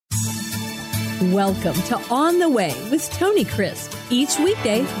Welcome to On the Way with Tony Crisp. Each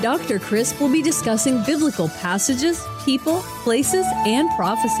weekday, Dr. Crisp will be discussing biblical passages, people, places, and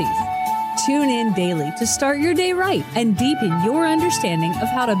prophecies. Tune in daily to start your day right and deepen your understanding of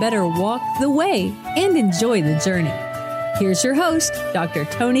how to better walk the way and enjoy the journey. Here's your host, Dr.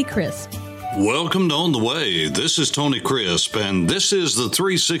 Tony Crisp. Welcome to On the Way. This is Tony Crisp, and this is the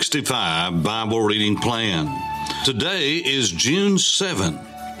 365 Bible Reading Plan. Today is June 7,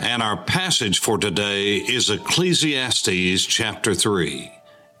 and our passage for today is Ecclesiastes chapter 3.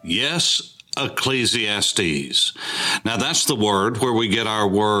 Yes, Ecclesiastes. Now that's the word where we get our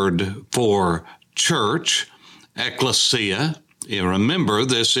word for church, ecclesia. You remember,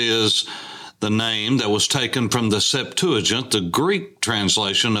 this is the name that was taken from the Septuagint, the Greek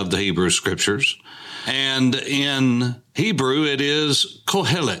translation of the Hebrew Scriptures. And in Hebrew, it is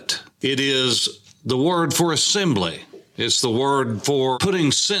kohelet. It is the word for assembly. It's the word for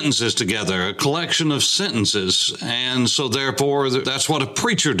putting sentences together, a collection of sentences. And so therefore, that's what a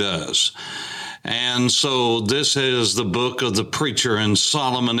preacher does. And so this is the book of the preacher, and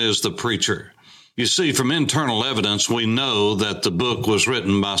Solomon is the preacher. You see, from internal evidence, we know that the book was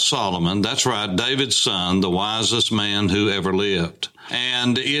written by Solomon. That's right, David's son, the wisest man who ever lived.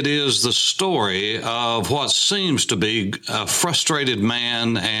 And it is the story of what seems to be a frustrated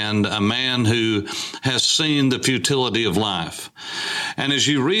man and a man who has seen the futility of life. And as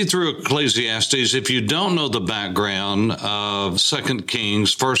you read through Ecclesiastes, if you don't know the background of 2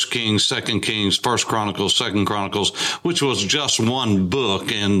 Kings, 1 Kings, 2 Kings, 1 Chronicles, 2 Chronicles, which was just one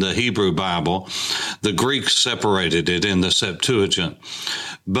book in the Hebrew Bible, the Greeks separated it in the Septuagint.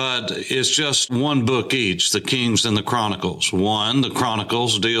 But it's just one book each, the Kings and the Chronicles. The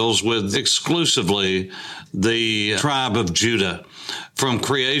Chronicles deals with exclusively the tribe of Judah, from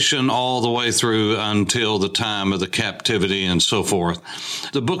creation all the way through until the time of the captivity and so forth.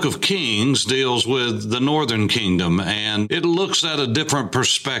 The book of Kings deals with the northern kingdom, and it looks at a different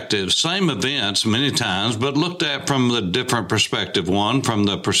perspective. Same events many times, but looked at from the different perspective. One, from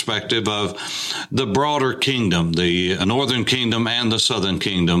the perspective of the broader kingdom, the northern kingdom and the southern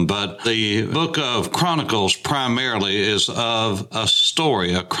kingdom. But the book of Chronicles primarily is of a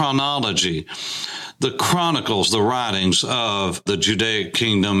story, a chronology. The chronicles, the writings of the Judaic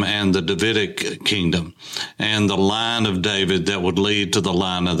kingdom and the Davidic kingdom, and the line of David that would lead to the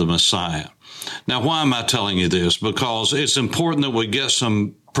line of the Messiah. Now, why am I telling you this? Because it's important that we get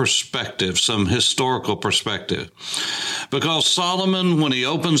some perspective, some historical perspective. Because Solomon, when he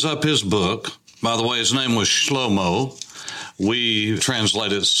opens up his book, by the way, his name was Shlomo. We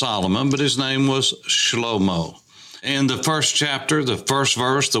translated Solomon, but his name was Shlomo. In the first chapter, the first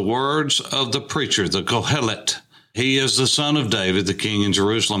verse, the words of the preacher, the Kohelet. He is the son of David, the king in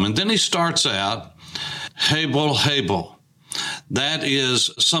Jerusalem. And then he starts out, Hebel, Hebel. That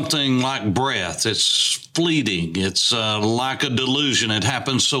is something like breath. It's fleeting. It's like a delusion. It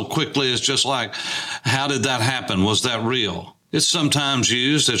happens so quickly. It's just like, how did that happen? Was that real? It's sometimes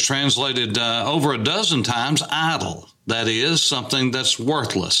used, it's translated over a dozen times, idle. That is something that's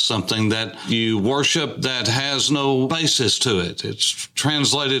worthless, something that you worship that has no basis to it. It's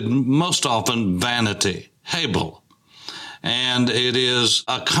translated most often vanity, Hebel. And it is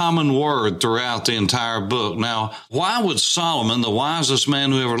a common word throughout the entire book. Now, why would Solomon, the wisest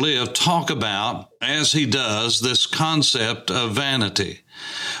man who ever lived, talk about, as he does, this concept of vanity?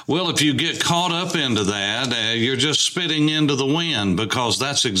 Well, if you get caught up into that, you're just spitting into the wind, because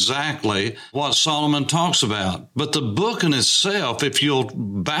that's exactly what Solomon talks about. But the book in itself, if you'll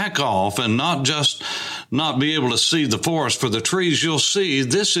back off and not be able to see the forest for the trees, you'll see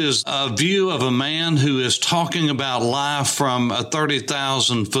this is a view of a man who is talking about life from a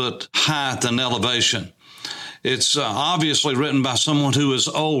 30,000-foot height and elevation. It's obviously written by someone who is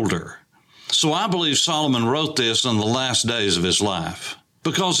older. So I believe Solomon wrote this in the last days of his life,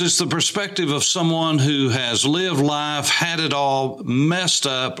 because it's the perspective of someone who has lived life, had it all, messed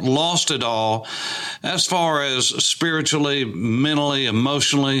up, lost it all, as far as spiritually, mentally,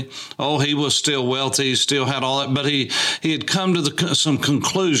 emotionally. Oh, he was still wealthy, he still had all that, but he had come to some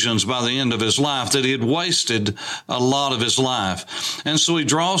conclusions by the end of his life that he had wasted a lot of his life. And so he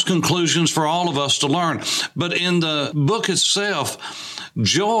draws conclusions for all of us to learn. But in the book itself,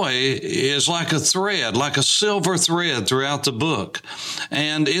 joy is like a thread, like a silver thread throughout the book.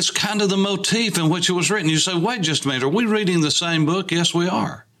 And it's kind of the motif in which it was written. You say, wait just a minute, are we reading the same book? Yes, we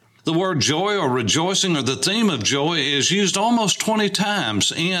are. The word joy or rejoicing or the theme of joy is used almost 20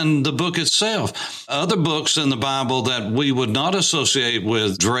 times in the book itself. Other books in the Bible that we would not associate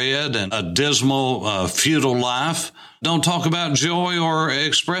with dread and a dismal, futile life don't talk about joy or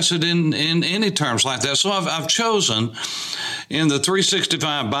express it in any terms like that. So I've chosen in the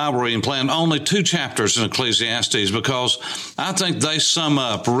 365 Bible reading plan, only 2 chapters in Ecclesiastes, because I think they sum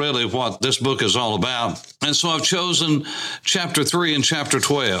up really what this book is all about. And so I've chosen chapter 3 and chapter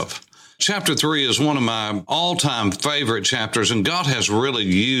 12. Chapter 3 is one of my all-time favorite chapters, and God has really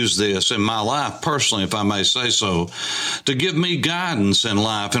used this in my life personally, if I may say so, to give me guidance in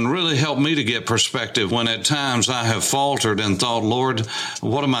life and really help me to get perspective when at times I have faltered and thought, Lord,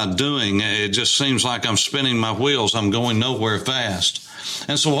 what am I doing? It just seems like I'm spinning my wheels. I'm going nowhere fast.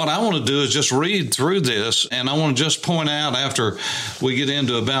 And so what I want to do is just read through this, and I want to just point out after we get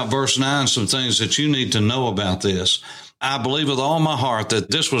into about verse 9 some things that you need to know about this. I believe with all my heart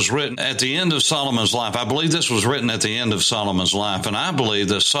that this was written at the end of Solomon's life. I believe this was written at the end of Solomon's life, and I believe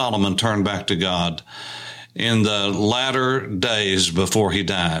that Solomon turned back to God in the latter days before he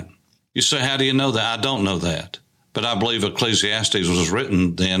died. You say, how do you know that? I don't know that. But I believe Ecclesiastes was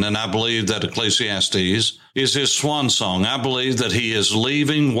written then, and I believe that Ecclesiastes is his swan song. I believe that he is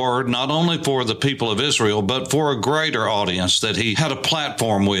leaving word not only for the people of Israel, but for a greater audience that he had a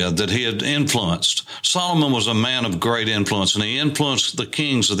platform with, that he had influenced. Solomon was a man of great influence, and he influenced the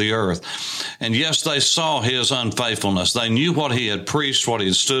kings of the earth. And yes, they saw his unfaithfulness. They knew what he had preached, what he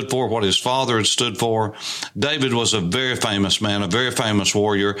had stood for, what his father had stood for. David was a very famous man, a very famous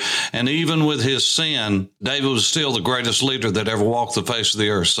warrior. And even with his sin, David was still the greatest leader that ever walked the face of the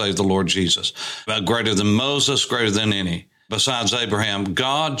earth, save the Lord Jesus. Greater than Moses, greater than any. Besides Abraham,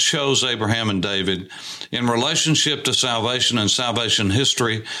 God chose Abraham and David in relationship to salvation and salvation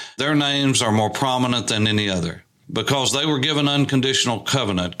history. Their names are more prominent than any other because they were given unconditional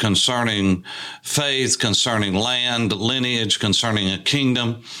covenant concerning faith, concerning land, lineage, concerning a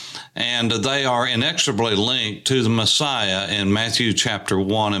kingdom, and they are inexorably linked to the Messiah in Matthew chapter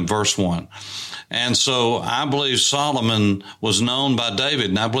 1 and verse 1. And so I believe Solomon was known by David,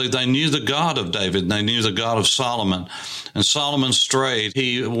 and I believe they knew the God of David, and they knew the God of Solomon. And Solomon strayed.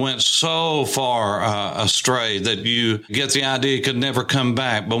 He went so far astray that you get the idea he could never come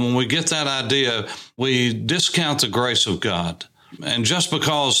back. But when we get that idea, we discount the grace of God. And just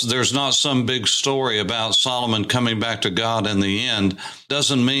because there's not some big story about Solomon coming back to God in the end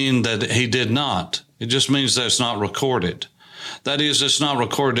doesn't mean that he did not. It just means that it's not recorded. That is, it's not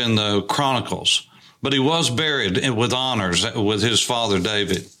recorded in the Chronicles, but he was buried with honors with his father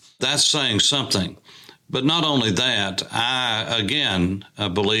David. That's saying something. But not only that, I again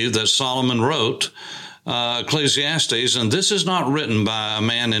believe that Solomon wrote Ecclesiastes, and this is not written by a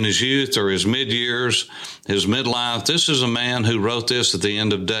man in his youth or his mid-years, his midlife. This is a man who wrote this at the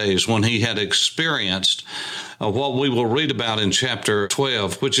end of days when he had experienced what we will read about in chapter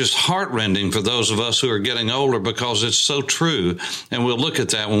 12, which is heartrending for those of us who are getting older because it's so true, and we'll look at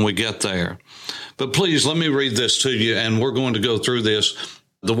that when we get there. But please, let me read this to you, and we're going to go through this.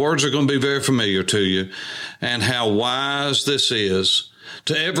 The words are going to be very familiar to you, and how wise this is.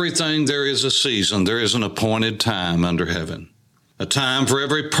 To everything there is a season, there is an appointed time under heaven, a time for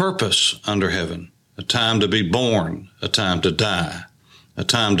every purpose under heaven, a time to be born, a time to die, a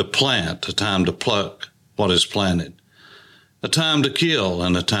time to plant, a time to pluck what is planted, a time to kill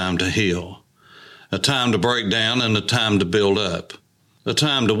and a time to heal, a time to break down and a time to build up, a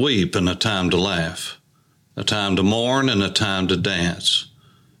time to weep and a time to laugh, a time to mourn and a time to dance,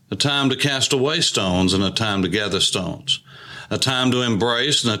 a time to cast away stones and a time to gather stones, a time to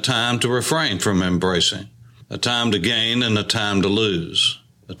embrace and a time to refrain from embracing, a time to gain and a time to lose,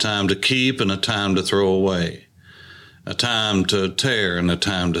 a time to keep and a time to throw away, a time to tear and a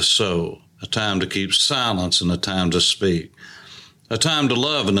time to sow, a time to keep silence and a time to speak, a time to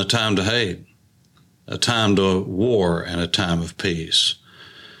love and a time to hate, a time to war and a time of peace.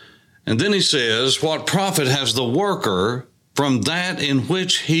 And then he says, what profit has the worker from that in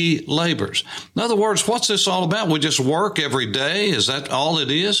which he labors? In other words, what's this all about? We just work every day? Is that all it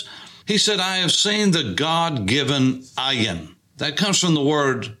is? He said, I have seen the God-given ayin. That comes from the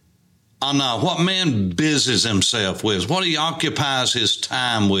word ana, what man busies himself with, what he occupies his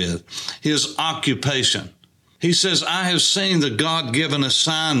time with, his occupation. He says, I have seen the God-given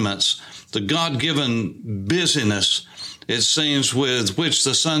assignments, the God-given busyness, it seems, with which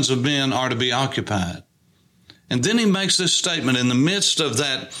the sons of men are to be occupied. And then he makes this statement in the midst of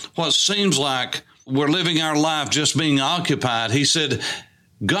that, what seems like we're living our life just being occupied. He said,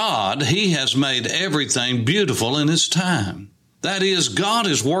 God, he has made everything beautiful in his time. That is, God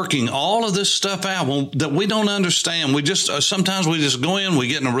is working all of this stuff out that we don't understand. Sometimes we just go in, we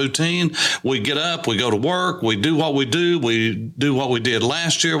get in a routine, we get up, we go to work, we do what we do what we did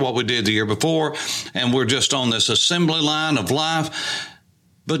last year, what we did the year before, and we're just on this assembly line of life.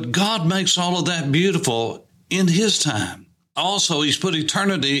 But God makes all of that beautiful in his time. Also, he's put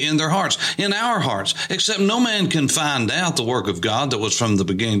eternity in their hearts, in our hearts, except no man can find out the work of God that was from the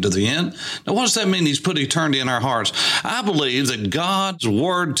beginning to the end. Now, what does that mean? He's put eternity in our hearts. I believe that God's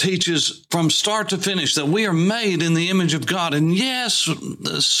word teaches from start to finish that we are made in the image of God. And yes,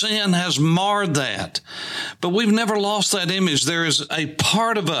 sin has marred that, but we've never lost that image. There is a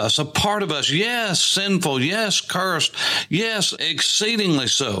part of us, yes, sinful, yes, cursed, yes, exceedingly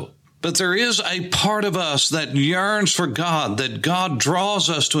so. But there is a part of us that yearns for God, that God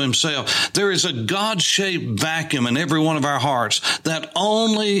draws us to himself. There is a God-shaped vacuum in every one of our hearts that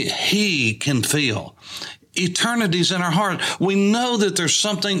only he can fill. Eternity's in our heart. We know that there's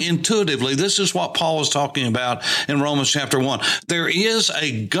something intuitively. This is what Paul was talking about in Romans chapter 1. There is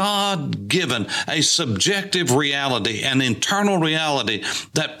a God-given, a subjective reality, an internal reality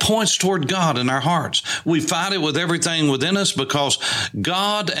that points toward God in our hearts. We fight it with everything within us because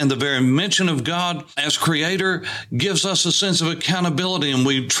God and the very mention of God as creator gives us a sense of accountability, and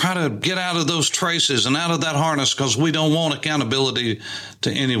we try to get out of those traces and out of that harness because we don't want accountability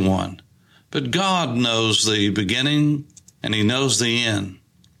to anyone. But God knows the beginning, and he knows the end.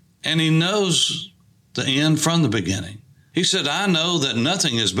 And he knows the end from the beginning. He said, I know that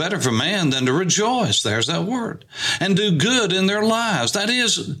nothing is better for man than to rejoice. There's that word. And do good in their lives. That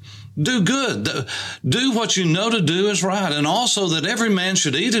is, do good. Do what you know to do is right. And also that every man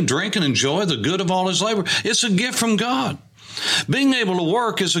should eat and drink and enjoy the good of all his labor. It's a gift from God. Being able to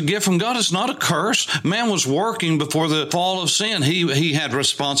work is a gift from God. It's not a curse. Man was working before the fall of sin. He had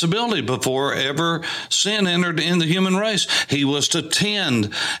responsibility before ever sin entered in the human race. He was to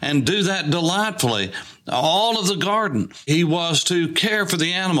tend and do that delightfully. All of the garden. He was to care for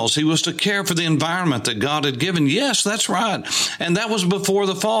the animals. He was to care for the environment that God had given. Yes, that's right. And that was before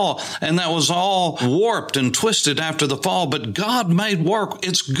the fall. And that was all warped and twisted after the fall. But God made work.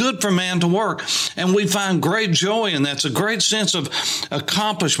 It's good for man to work. And we find great joy in that. It's a great sense of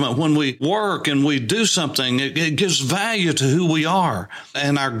accomplishment when we work and we do something. It gives value to who we are.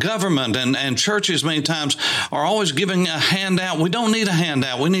 And our government and churches many times are always giving a handout. We don't need a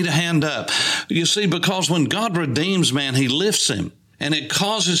handout. We need a hand up. You see, because when God redeems man, he lifts him, and it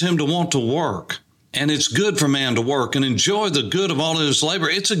causes him to want to work. And it's good for man to work and enjoy the good of all of his labor.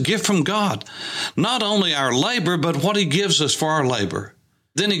 It's a gift from God. Not only our labor, but what he gives us for our labor.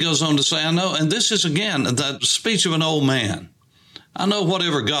 Then he goes on to say, I know, and this is again the speech of an old man. I know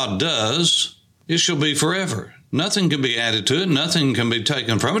whatever God does, it shall be forever. Nothing can be added to it. Nothing can be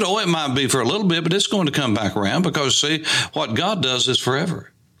taken from it. Oh, it might be for a little bit, but it's going to come back around because, see, what God does is forever.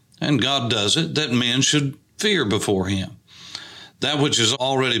 And God does it that men should fear before him. That which has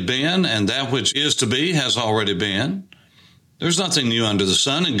already been and that which is to be has already been. There's nothing new under the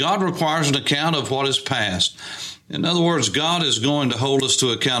sun, and God requires an account of what is past. In other words, God is going to hold us to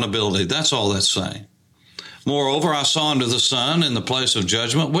accountability. That's all that's saying. Moreover, I saw under the sun in the place of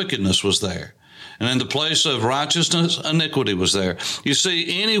judgment, wickedness was there. And in the place of righteousness, iniquity was there. You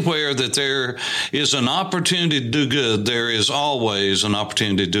see, anywhere that there is an opportunity to do good, there is always an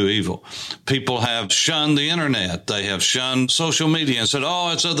opportunity to do evil. People have shunned the internet. They have shunned social media and said,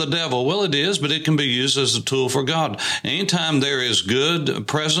 oh, it's of the devil. Well, it is, but it can be used as a tool for God. Anytime there is good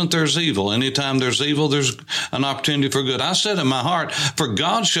present, there's evil. Anytime there's evil, there's an opportunity for good. I said in my heart, for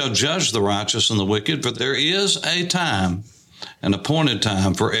God shall judge the righteous and the wicked, for there is a time, an appointed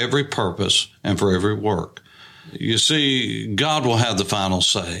time for every purpose and for every work. You see, God will have the final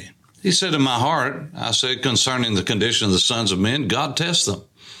say. He said in my heart, I said concerning the condition of the sons of men, God tests them,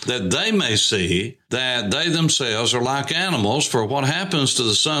 that they may see that they themselves are like animals. For what happens to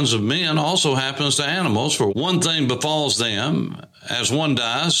the sons of men also happens to animals. For one thing befalls them, as one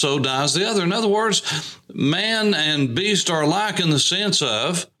dies, so dies the other. In other words, man and beast are alike in the sense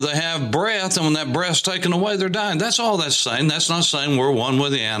of they have breath, and when that breath's taken away, they're dying. That's all that's saying. That's not saying we're one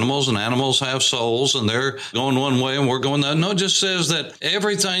with the animals, and animals have souls, and they're going one way and we're going the other. No, it just says that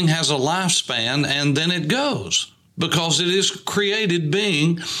everything has a lifespan, and then it goes. Because it is created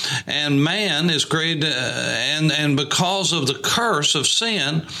being, and man is created, and because of the curse of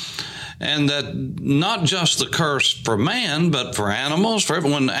sin, and that not just the curse for man, but for animals, for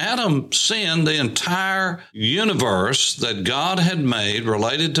everyone. When Adam sinned, the entire universe that God had made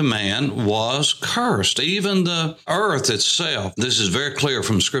related to man was cursed, even the earth itself. This is very clear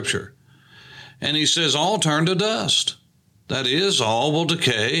from Scripture. And he says, all turn to dust. That is, all will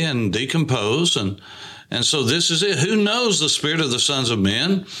decay and decompose, and so this is it. Who knows the spirit of the sons of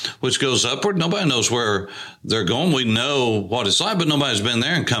men, which goes upward? Nobody knows where they're going. We know what it's like, but nobody's been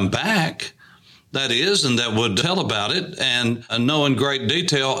there and come back. that is, and that would tell about it and know in great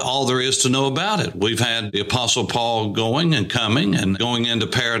detail all there is to know about it. We've had the Apostle Paul going and coming and going into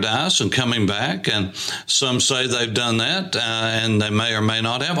paradise and coming back, and some say they've done that, and they may or may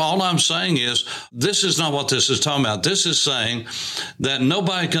not have. All I'm saying is this is not what this is talking about. This is saying that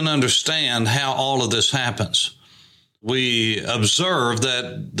nobody can understand how all of this happens. We observe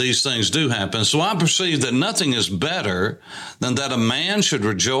that these things do happen. So I perceive that nothing is better than that a man should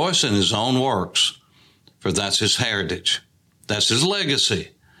rejoice in his own works, for that's his heritage. That's his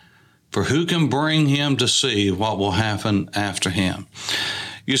legacy. For who can bring him to see what will happen after him?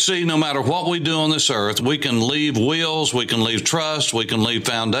 You see, no matter what we do on this earth, we can leave wills, we can leave trust, we can leave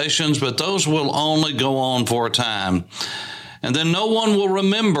foundations, but those will only go on for a time. And then no one will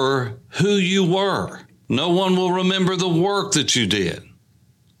remember who you were. No one will remember the work that you did.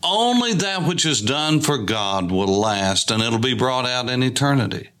 Only that which is done for God will last, and it'll be brought out in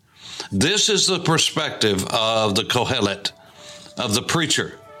eternity. This is the perspective of the Kohelet, of the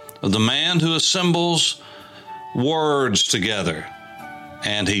preacher, of the man who assembles words together.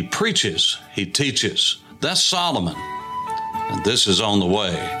 And he preaches, he teaches. That's Solomon. And this is On the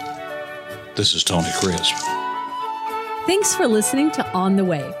Way. This is Tony Crisp. Thanks for listening to On the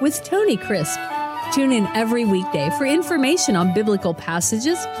Way with Tony Crisp. Tune in every weekday for information on biblical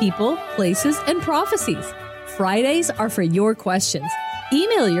passages, people, places, and prophecies. Fridays are for your questions.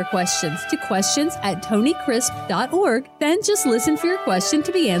 Email your questions to questions@tonycrisp.org. Then just listen for your question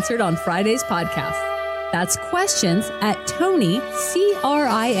to be answered on Friday's podcast. That's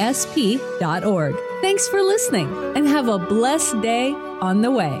questions@tonycrisp.org. Thanks for listening and have a blessed day on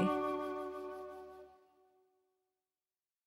the way.